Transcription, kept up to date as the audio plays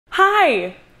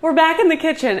Hi, we're back in the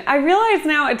kitchen. I realize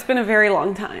now it's been a very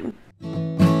long time.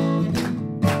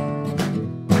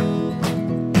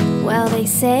 Well, they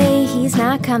say he's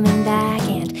not coming back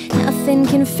and nothing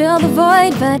can fill the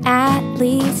void, but at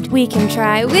least we can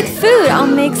try with food. I'll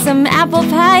make some apple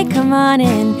pie, come on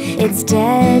in. It's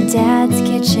Dead Dad's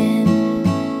Kitchen.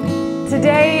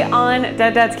 Today on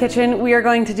Dead Dad's Kitchen, we are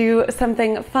going to do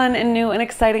something fun and new and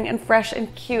exciting and fresh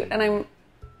and cute, and I'm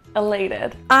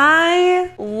elated.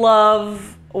 I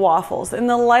love waffles. In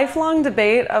the lifelong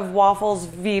debate of waffles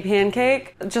v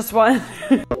pancake, just one.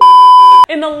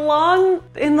 In the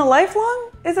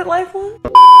lifelong? Is it lifelong?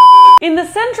 In the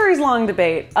centuries-long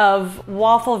debate of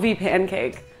waffle v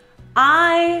pancake,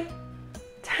 I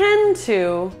tend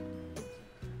to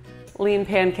lean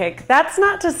pancake. That's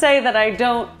not to say that I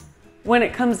don't, when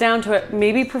it comes down to it,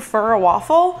 maybe prefer a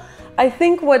waffle. I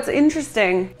think what's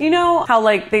interesting, you know how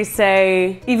like they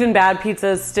say even bad pizza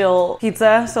is still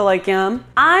pizza, so like yum?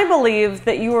 I believe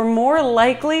that you are more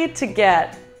likely to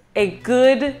get a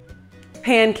good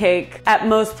pancake at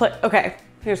most okay,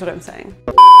 here's what I'm saying.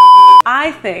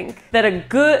 I think that a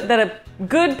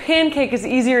good pancake is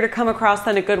easier to come across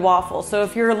than a good waffle. So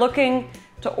if you're looking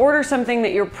to order something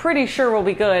that you're pretty sure will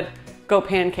be good, go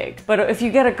pancake. But if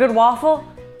you get a good waffle,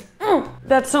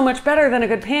 that's so much better than a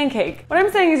good pancake. What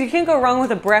I'm saying is you can't go wrong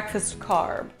with a breakfast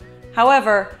carb.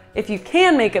 However, if you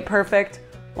can make it perfect,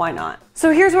 why not?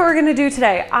 So here's what we're gonna do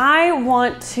today. I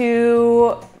want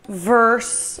to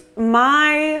verse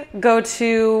my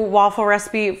go-to waffle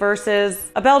recipe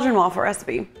versus a Belgian waffle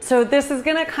recipe. So this is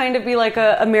gonna kind of be like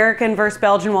a American versus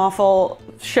Belgian waffle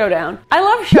showdown. I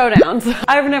love showdowns.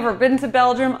 I've never been to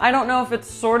Belgium. I don't know if it's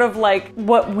sort of like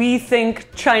what we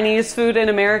think Chinese food in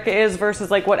America is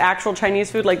versus like what actual Chinese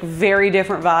food, like very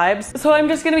different vibes. So I'm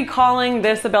just gonna be calling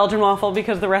this a Belgian waffle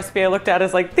because the recipe I looked at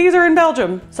is like, these are in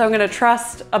Belgium. So I'm gonna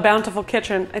trust a bountiful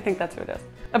kitchen. I think that's who it is.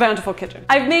 A bountiful kitchen.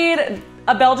 I've made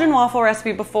a Belgian waffle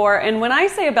recipe before, and when I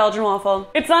say a Belgian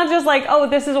waffle, it's not just like, oh,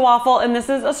 this is a waffle and this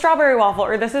is a strawberry waffle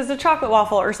or this is a chocolate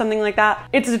waffle or something like that.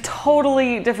 It's a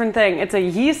totally different thing. It's a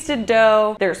yeasted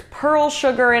dough. There's pearl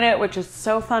sugar in it, which is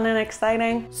so fun and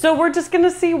exciting. So we're just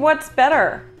gonna see what's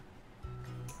better.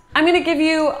 I'm gonna give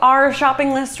you our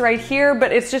shopping list right here,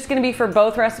 but it's just gonna be for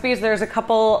both recipes. There's a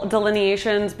couple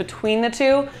delineations between the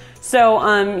two.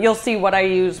 So you'll see what I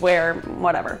use where,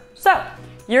 whatever. So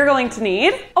you're going to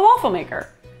need a waffle maker.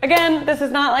 Again, this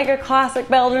is not like a classic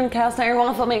Belgian cast iron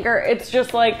waffle maker. It's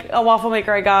just like a waffle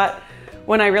maker I got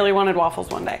when I really wanted waffles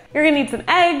one day. You're gonna need some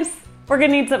eggs. We're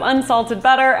gonna need some unsalted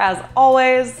butter as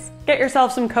always. Get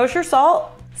yourself some kosher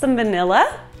salt, some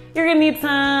vanilla. You're gonna need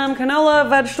some canola,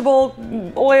 vegetable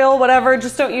oil, whatever.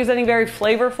 Just don't use any very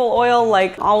flavorful oil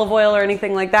like olive oil or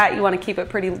anything like that. You wanna keep it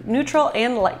pretty neutral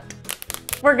and light.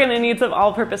 We're gonna need some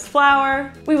all-purpose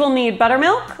flour. We will need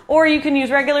buttermilk, or you can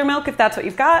use regular milk if that's what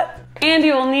you've got. And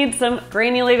you will need some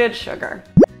granulated sugar.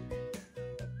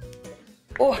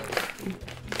 Oh.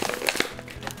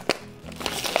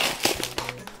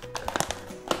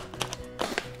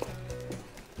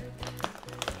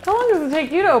 How long does it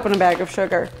take you to open a bag of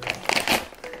sugar?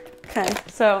 Okay,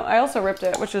 so I also ripped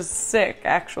it, which is sick,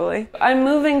 actually. I'm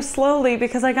moving slowly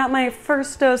because I got my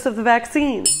first dose of the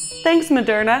vaccine. Thanks,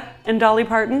 Moderna and Dolly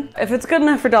Parton. If it's good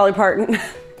enough for Dolly Parton,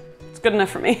 it's good enough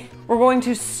for me. We're going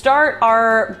to start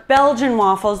our Belgian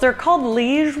waffles. They're called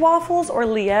Liège waffles or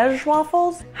Liège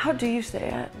waffles. How do you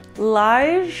say it?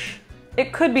 Liège?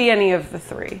 It could be any of the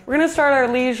three. We're gonna start our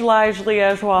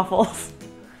Liège waffles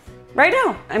right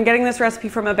now. I'm getting this recipe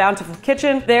from a bountiful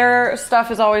kitchen. Their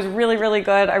stuff is always really, really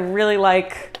good. I really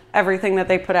like everything that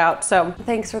they put out, so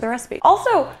thanks for the recipe.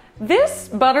 Also, this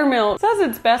buttermilk says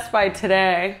it's best by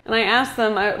today, and I asked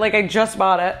them, I just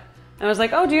bought it, and I was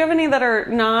like, oh, do you have any that are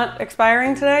not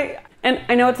expiring today? And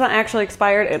I know it's not actually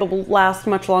expired. It'll last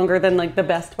much longer than like the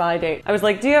best by date. I was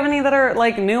like, do you have any that are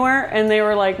like newer? And they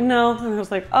were like, no. And I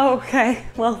was like, oh, okay,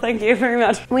 well, thank you very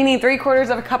much. We need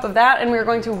 3/4 cup of that, and we're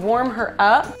going to warm her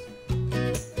up.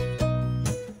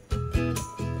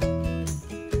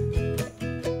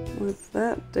 What's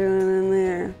that doing in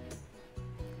there?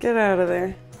 Get out of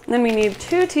there. Then we need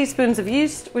 2 teaspoons of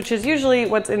yeast, which is usually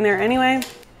what's in there anyway.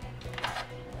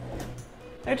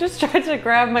 I just tried to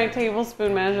grab my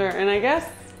tablespoon measure, and I guess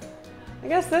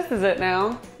this is it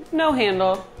now. No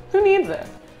handle. Who needs it?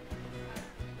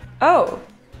 Oh.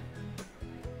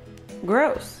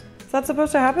 Gross. Is that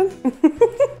supposed to happen?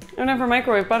 I've never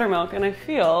microwaved buttermilk, and I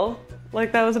feel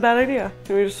like that was a bad idea.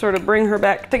 Can we just sort of bring her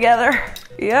back together?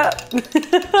 Yep.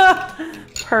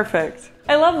 Perfect.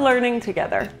 I love learning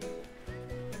together.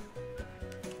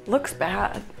 Looks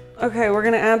bad. Okay, we're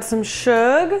gonna add some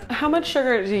sugar. How much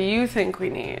sugar do you think we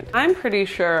need? I'm pretty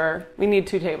sure we need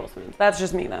 2 tablespoons. That's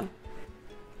just me though.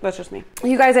 That's just me.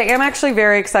 You guys, I am actually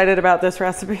very excited about this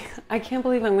recipe. I can't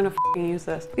believe I'm gonna f***ing use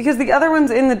this. Because the other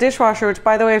one's in the dishwasher, which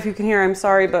by the way, if you can hear, I'm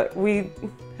sorry, but we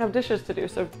have dishes to do,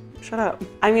 so shut up.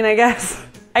 I mean, I guess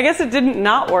it didn't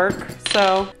not work,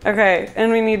 so. Okay,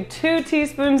 and we need 2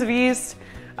 teaspoons of yeast,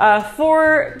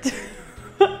 4,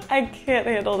 I can't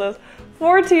handle this.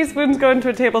 4 teaspoons go into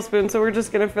a tablespoon, so we're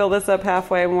just gonna fill this up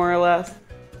halfway, more or less.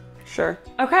 Sure.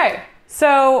 Okay,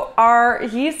 so our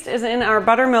yeast is in our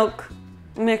buttermilk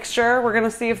mixture. We're gonna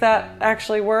see if that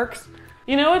actually works.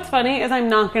 You know what's funny is I'm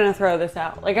not gonna throw this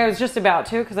out. Like I was just about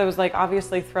to, because I was like,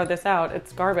 obviously throw this out.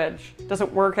 It's garbage. It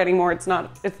doesn't work anymore. It's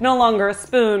no longer a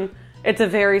spoon. It's a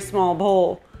very small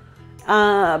bowl.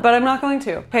 But I'm not going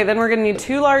to. Okay, then we're gonna need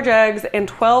 2 large eggs and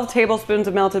 12 tablespoons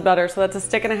of melted butter. So that's a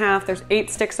stick and a half. There's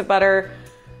 8 sticks of butter.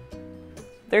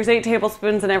 There's 8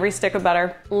 tablespoons in every stick of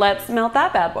butter. Let's melt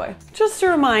that bad boy. Just a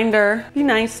reminder, be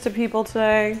nice to people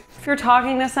today. If you're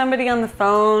talking to somebody on the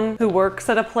phone who works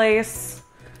at a place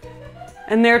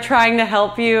and they're trying to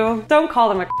help you, don't call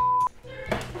them a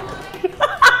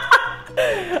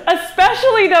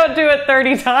Especially don't do it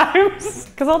 30 times.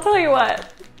 Because I'll tell you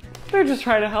what, they're just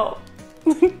trying to help.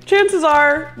 Chances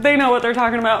are they know what they're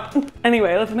talking about.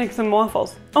 Anyway, let's make some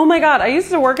waffles. Oh my God, I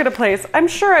used to work at a place, I'm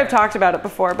sure I've talked about it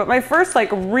before, but my first like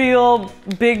real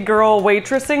big girl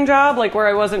waitressing job, like where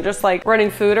I wasn't just like running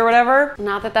food or whatever.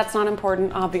 Not that that's not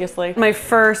important, obviously. My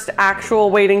first actual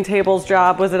waiting tables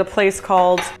job was at a place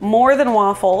called More Than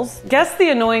Waffles. Guess the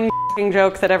annoying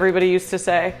joke that everybody used to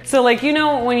say. So like, you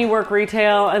know, when you work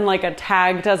retail and like a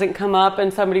tag doesn't come up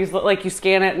and somebody's like, you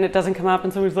scan it and it doesn't come up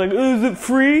and somebody's like, oh, is it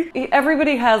free?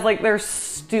 Everybody has like their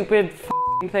stupid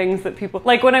things that people,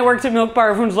 like when I worked at Milk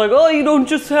Bar, everyone's like, oh, you don't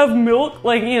just have milk,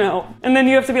 like, you know, and then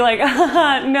you have to be like,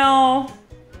 no.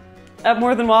 At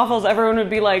More Than Waffles, everyone would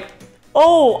be like,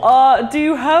 oh, do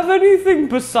you have anything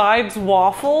besides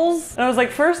waffles? And I was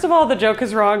like, first of all, the joke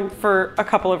is wrong for a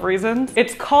couple of reasons.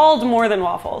 It's called More Than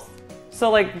Waffles. So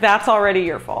like, that's already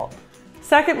your fault.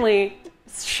 Secondly,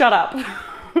 shut up.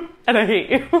 And I hate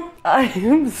you. I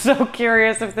am so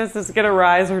curious if this is gonna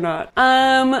rise or not.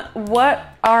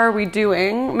 What are we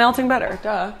doing? Melting butter,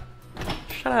 duh.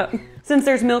 Shut up. Since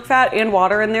there's milk fat and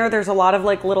water in there, there's a lot of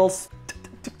like little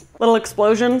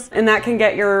explosions, and that can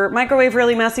get your microwave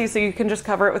really messy, so you can just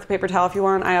cover it with a paper towel if you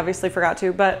want. I obviously forgot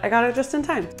to, but I got it just in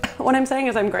time. What I'm saying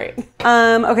is I'm great.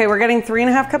 Okay, we're getting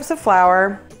 3.5 cups of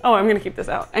flour. Oh, I'm gonna keep this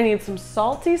out. I need some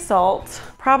salty salt.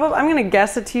 Probably, I'm gonna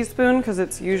guess a teaspoon because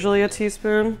it's usually a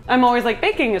teaspoon. I'm always like,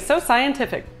 baking is so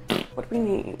scientific. What do we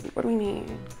need? What do we need?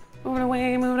 Move it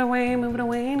away, move it away, move it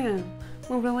away now.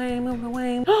 Move it away, move it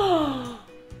away.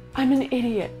 I'm an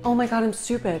idiot. Oh my God, I'm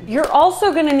stupid. You're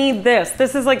also gonna need this.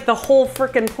 This is like the whole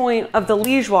freaking point of the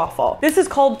Liege waffle. This is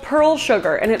called pearl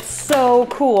sugar and it's so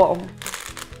cool.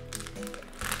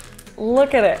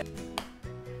 Look at it.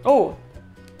 Oh,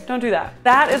 don't do that.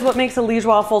 That is what makes a Liege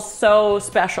waffle so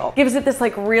special. Gives it this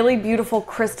like really beautiful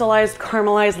crystallized,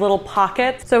 caramelized little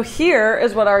pocket. So here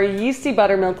is what our yeasty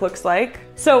buttermilk looks like.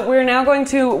 So we're now going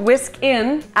to whisk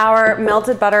in our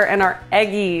melted butter and our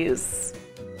eggies.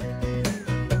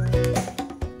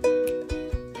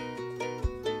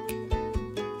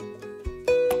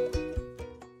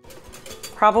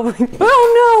 Probably,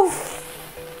 oh no!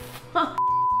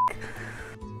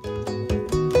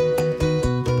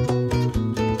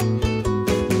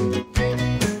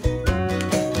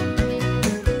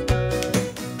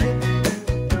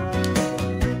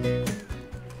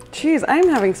 Jeez, I'm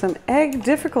having some egg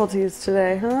difficulties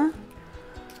today, huh?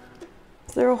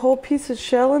 Is there a whole piece of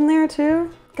shell in there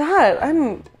too? God,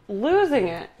 I'm losing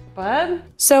it, bud.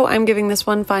 So I'm giving this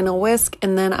one final whisk,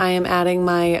 and then I am adding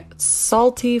my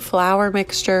salty flour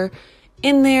mixture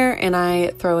in there, and I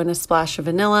throw in a splash of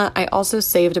vanilla. I also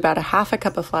saved about 1/2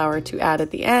 cup of flour to add at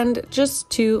the end, just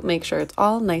to make sure it's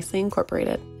all nicely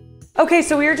incorporated. Okay,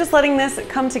 so we are just letting this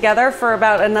come together for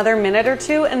about another minute or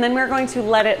two, and then we're going to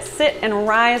let it sit and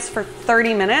rise for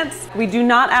 30 minutes. We do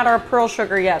not add our pearl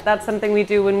sugar yet. That's something we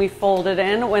do when we fold it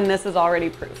in, when this is already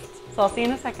proofed. So I'll see you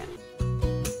in a second.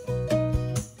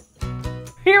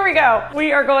 Here we go.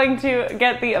 We are going to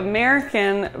get the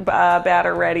American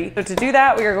batter ready. So to do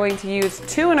that, we are going to use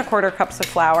 2¼ cups of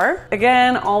flour.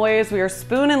 Again, always we are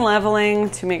spoon and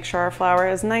leveling to make sure our flour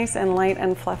is nice and light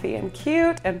and fluffy and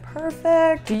cute and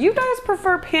perfect. Do you guys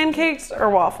prefer pancakes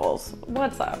or waffles?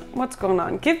 What's up? What's going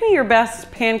on? Give me your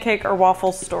best pancake or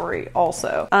waffle story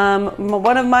also.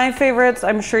 One of my favorites,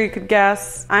 I'm sure you could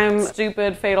guess, I'm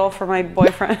stupid, fatal for my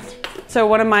boyfriend. So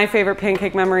one of my favorite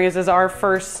pancake memories is our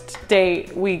first date.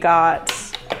 We got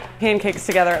pancakes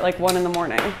together at like 1 in the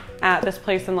morning at this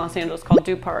place in Los Angeles called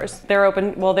Dupar's. They're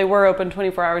open, well, they were open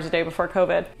 24 hours a day before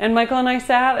COVID. And Michael and I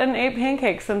sat and ate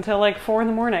pancakes until like 4 in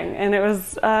the morning. And it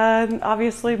was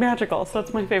obviously magical. So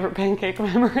that's my favorite pancake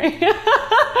memory.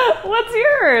 What's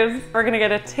yours? We're gonna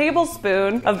get a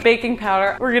tablespoon of baking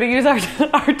powder. We're gonna use our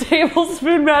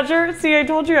tablespoon measure. See, I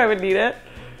told you I would need it.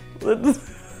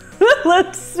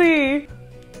 Let's see.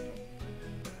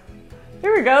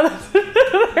 Here we go.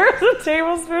 There's a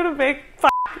tablespoon of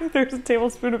There's a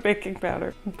tablespoon of baking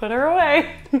powder. Put her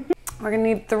away. We're gonna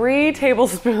need 3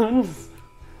 tablespoons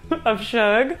of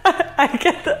sugar.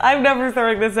 I'm never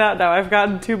throwing this out now. I've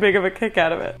gotten too big of a kick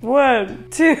out of it. 1,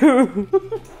 2,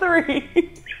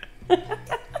 3.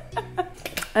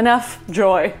 Enough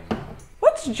Joy.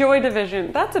 What's Joy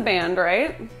Division? That's a band,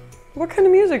 right? What kind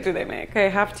of music do they make? Okay,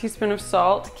 half teaspoon of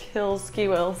salt, Kilski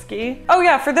Wilski. Oh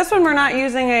yeah, for this one we're not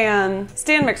using a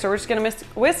stand mixer. We're just gonna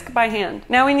whisk by hand.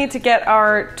 Now we need to get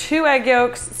our 2 egg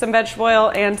yolks, some vegetable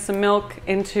oil, and some milk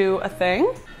into a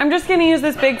thing. I'm just gonna use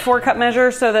this big 4-cup measure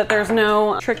so that there's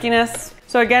no trickiness.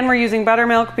 So again, we're using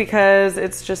buttermilk because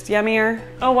it's just yummier.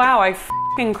 Oh wow, I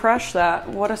f***ing crushed that.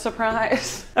 What a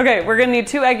surprise. Okay, we're gonna need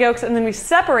 2 egg yolks and then we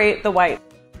separate the white.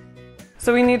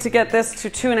 So we need to get this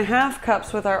to 2.5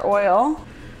 cups with our oil.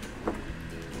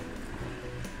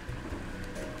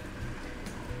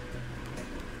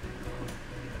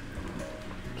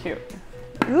 Cute.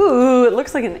 Ooh, it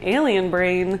looks like an alien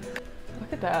brain.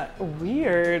 Look at that.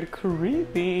 Weird,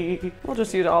 creepy. We'll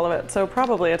just use all of it, so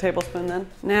probably a tablespoon then.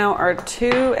 Now our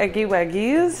 2 eggy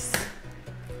weggies.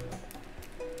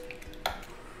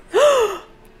 I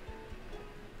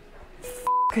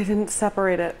didn't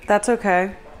separate it. That's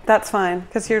okay. That's fine,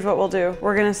 because here's what we'll do.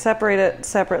 We're gonna separate it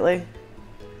separately.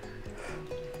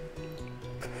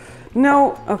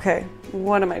 No, okay,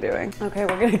 what am I doing? Okay,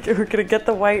 we're gonna get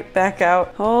the white back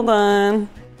out. Hold on.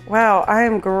 Wow, I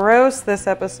am gross this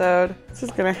episode. This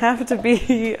is gonna have to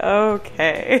be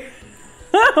okay.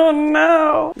 Oh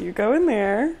no. You go in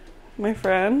there, my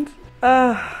friend.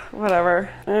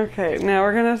 Whatever. Okay, now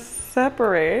we're gonna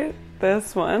separate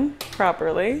this one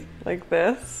properly, like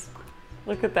this.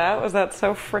 Look at that. Was that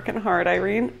so freaking hard,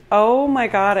 Irene? Oh my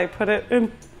God, I put it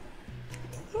in.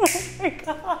 Oh my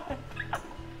God.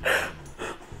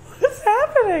 What's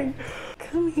happening?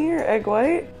 Come here, egg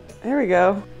white. There we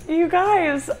go. You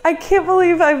guys, I can't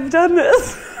believe I've done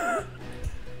this.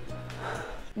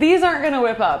 These aren't gonna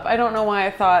whip up. I don't know why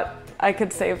I thought I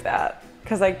could save that,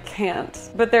 because I can't.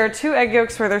 But there are 2 egg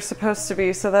yolks where they're supposed to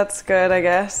be, so that's good, I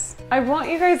guess. I want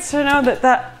you guys to know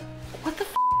that what the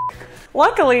f?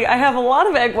 Luckily, I have a lot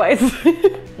of egg whites.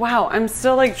 Wow, I'm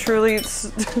still like truly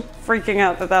freaking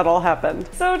out that all happened.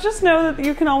 So just know that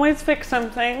you can always fix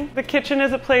something. The kitchen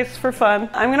is a place for fun.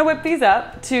 I'm gonna whip these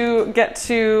up to get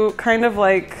to kind of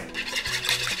like,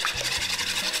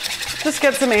 just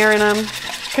get some air in them.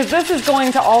 Because this is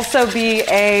going to also be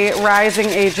a rising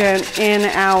agent in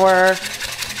our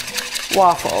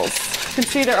waffles. You can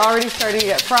see they're already starting to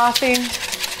get frothy.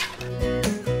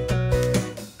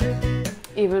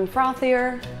 Even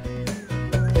frothier.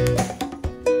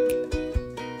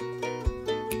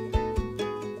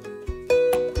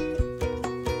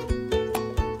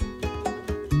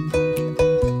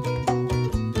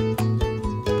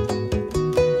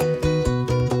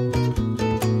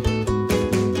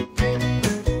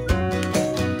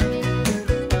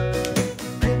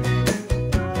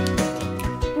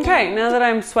 Okay, now that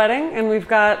I'm sweating and we've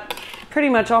got pretty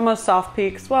much almost soft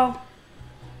peaks, well,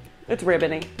 it's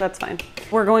ribbony, that's fine.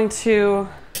 We're going to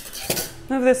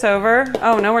move this over.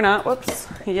 Oh, no, we're not. Whoops.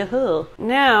 Yahoo.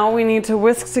 Now we need to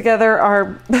whisk together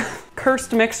our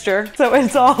cursed mixture so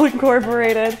it's all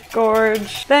incorporated.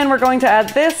 Gorge. Then we're going to add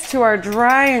this to our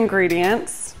dry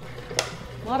ingredients.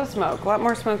 A lot of smoke, a lot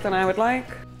more smoke than I would like.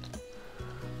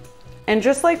 And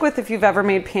just like with if you've ever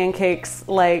made pancakes,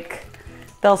 like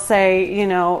they'll say, you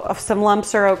know, if some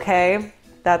lumps are okay.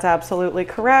 That's absolutely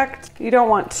correct. You don't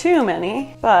want too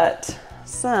many, but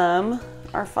some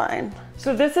are fine.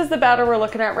 So this is the batter we're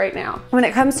looking at right now. When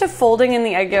it comes to folding in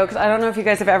the egg yolks, I don't know if you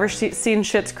guys have ever seen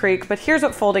Schitt's Creek, but here's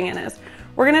what folding in is.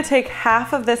 We're gonna take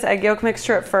half of this egg yolk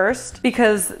mixture at first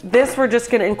because this we're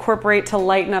just gonna incorporate to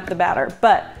lighten up the batter.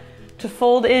 But to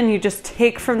fold in, you just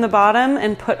take from the bottom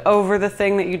and put over the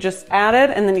thing that you just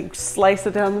added, and then you slice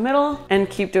it down the middle and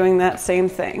keep doing that same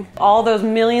thing. All those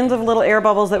millions of little air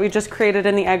bubbles that we just created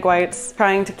in the egg whites,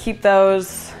 trying to keep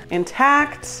those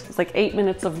intact. It's like 8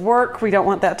 minutes of work. We don't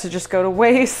want that to just go to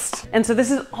waste. And so this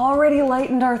has already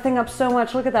lightened our thing up so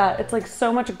much. Look at that. It's like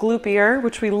so much gloopier,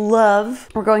 which we love.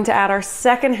 We're going to add our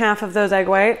second half of those egg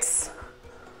whites.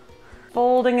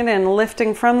 Folding it in,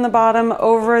 lifting from the bottom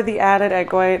over the added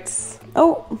egg whites.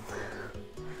 Oh,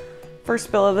 first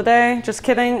spill of the day. Just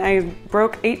kidding, I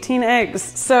broke 18 eggs.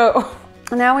 So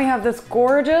now we have this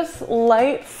gorgeous,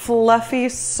 light, fluffy,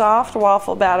 soft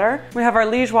waffle batter. We have our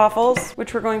Liege waffles,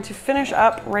 which we're going to finish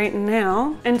up right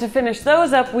now. And to finish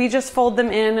those up, we just fold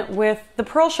them in with the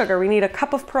pearl sugar. We need a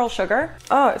cup of pearl sugar.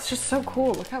 Oh, it's just so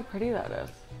cool. Look how pretty that is.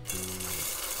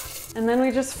 And then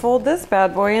we just fold this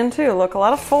bad boy in too. Look, a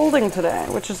lot of folding today,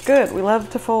 which is good. We love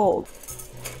to fold.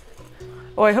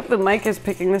 Oh, I hope the mic is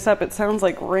picking this up. It sounds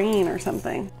like rain or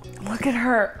something. Look at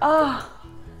her. Oh.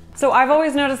 So I've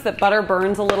always noticed that butter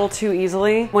burns a little too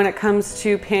easily when it comes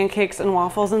to pancakes and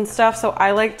waffles and stuff. So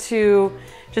I like to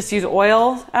just use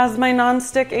oil as my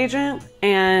non-stick agent,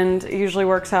 and it usually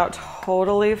works out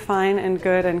totally fine and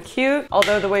good and cute.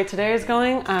 Although the way today is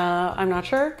going, I'm not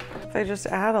sure. If I just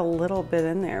add a little bit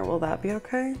in there, will that be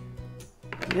okay?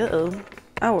 Uh-oh.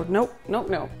 Oh, nope, nope,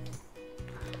 nope.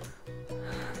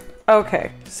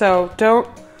 Okay, so don't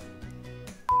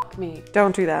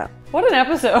do that. What an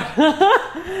episode.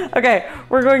 Okay,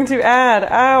 we're going to add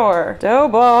our dough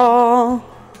ball.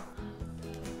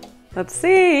 Let's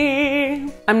see.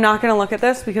 I'm not gonna look at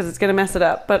this because it's gonna mess it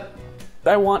up, but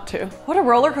I want to. What a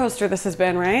roller coaster this has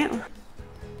been, right?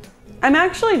 I'm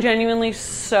actually genuinely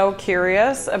so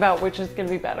curious about which is gonna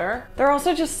be better. They're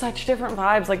also just such different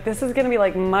vibes. Like this is gonna be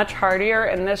like much heartier,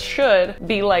 and this should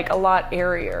be like a lot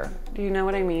airier. Do you know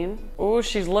what I mean? Oh,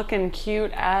 she's looking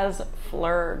cute as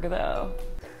flurg though.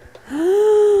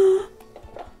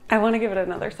 I want to give it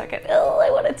another second. Oh,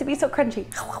 I want it to be so crunchy.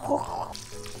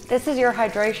 This is your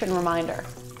hydration reminder.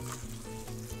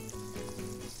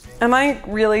 Am I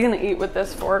really gonna eat with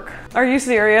this fork? Are you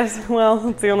serious? Well,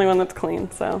 it's the only one that's clean,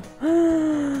 so.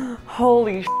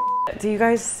 Holy shit. Do you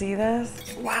guys see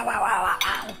this? Wow, wow, wow, wow,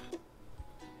 wow.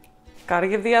 Gotta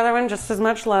give the other one just as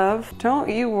much love. Don't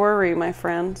you worry, my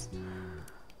friends.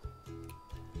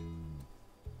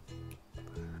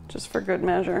 Just for good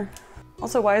measure.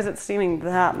 Also, why is it steaming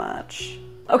that much?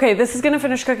 Okay, this is gonna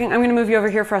finish cooking. I'm gonna move you over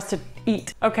here for us to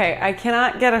eat. Okay, I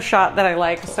cannot get a shot that I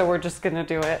like, so we're just gonna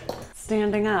do it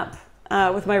standing up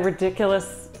with my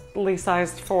ridiculously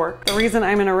sized fork. The reason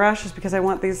I'm in a rush is because I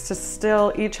want these to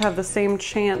still each have the same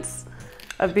chance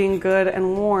of being good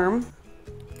and warm.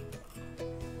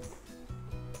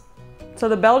 So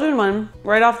the Belgian one,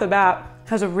 right off the bat,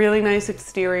 has a really nice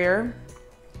exterior.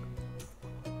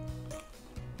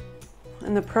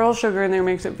 And the pearl sugar in there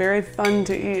makes it very fun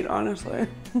to eat, honestly.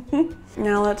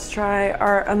 Now let's try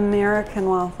our American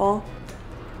waffle.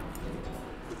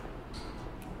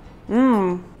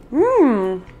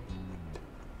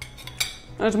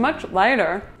 It's much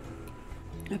lighter.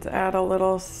 Let's add a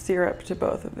little syrup to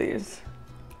both of these.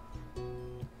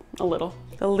 A little.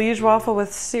 The Liege waffle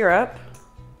with syrup.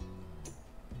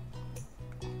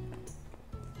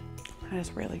 That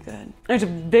is really good. It's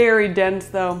very dense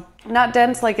though. Not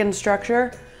dense like in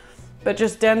structure, but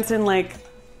just dense in like,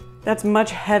 that's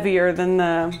much heavier than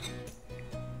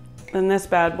this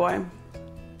bad boy.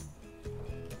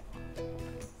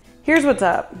 Here's what's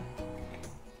up.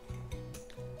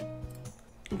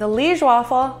 The Liege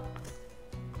waffle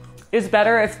is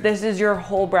better if this is your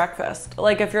whole breakfast.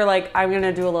 Like if you're like, I'm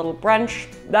gonna do a little brunch,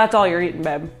 that's all you're eating,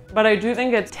 babe. But I do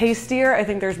think it's tastier. I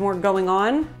think there's more going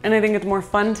on, and I think it's more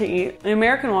fun to eat. The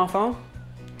American waffle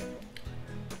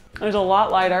is a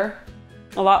lot lighter,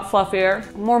 a lot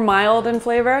fluffier, more mild in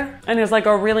flavor, and is like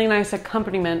a really nice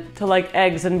accompaniment to like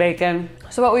eggs and bacon.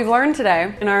 So what we've learned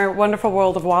today in our wonderful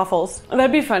world of waffles,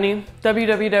 that'd be funny,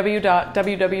 www.www.com.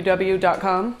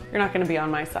 You're not gonna be on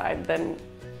my side, then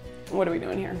what are we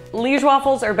doing here? Liege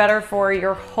waffles are better for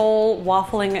your whole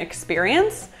waffling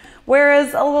experience,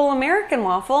 whereas a little American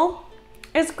waffle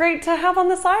is great to have on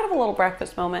the side of a little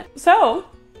breakfast moment. So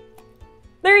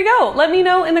there you go. Let me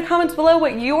know in the comments below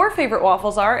what your favorite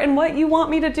waffles are and what you want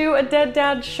me to do a Dead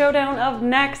Dad Showdown of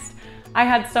next. I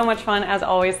had so much fun as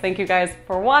always. Thank you guys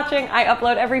for watching. I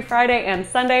upload every Friday and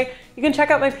Sunday. You can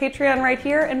check out my Patreon right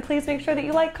here, and please make sure that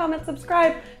you like, comment,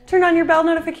 subscribe, turn on your bell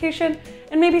notification,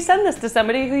 and maybe send this to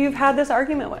somebody who you've had this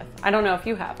argument with. I don't know if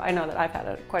you have. I know that I've had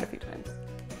it quite a few times.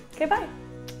 Okay, bye.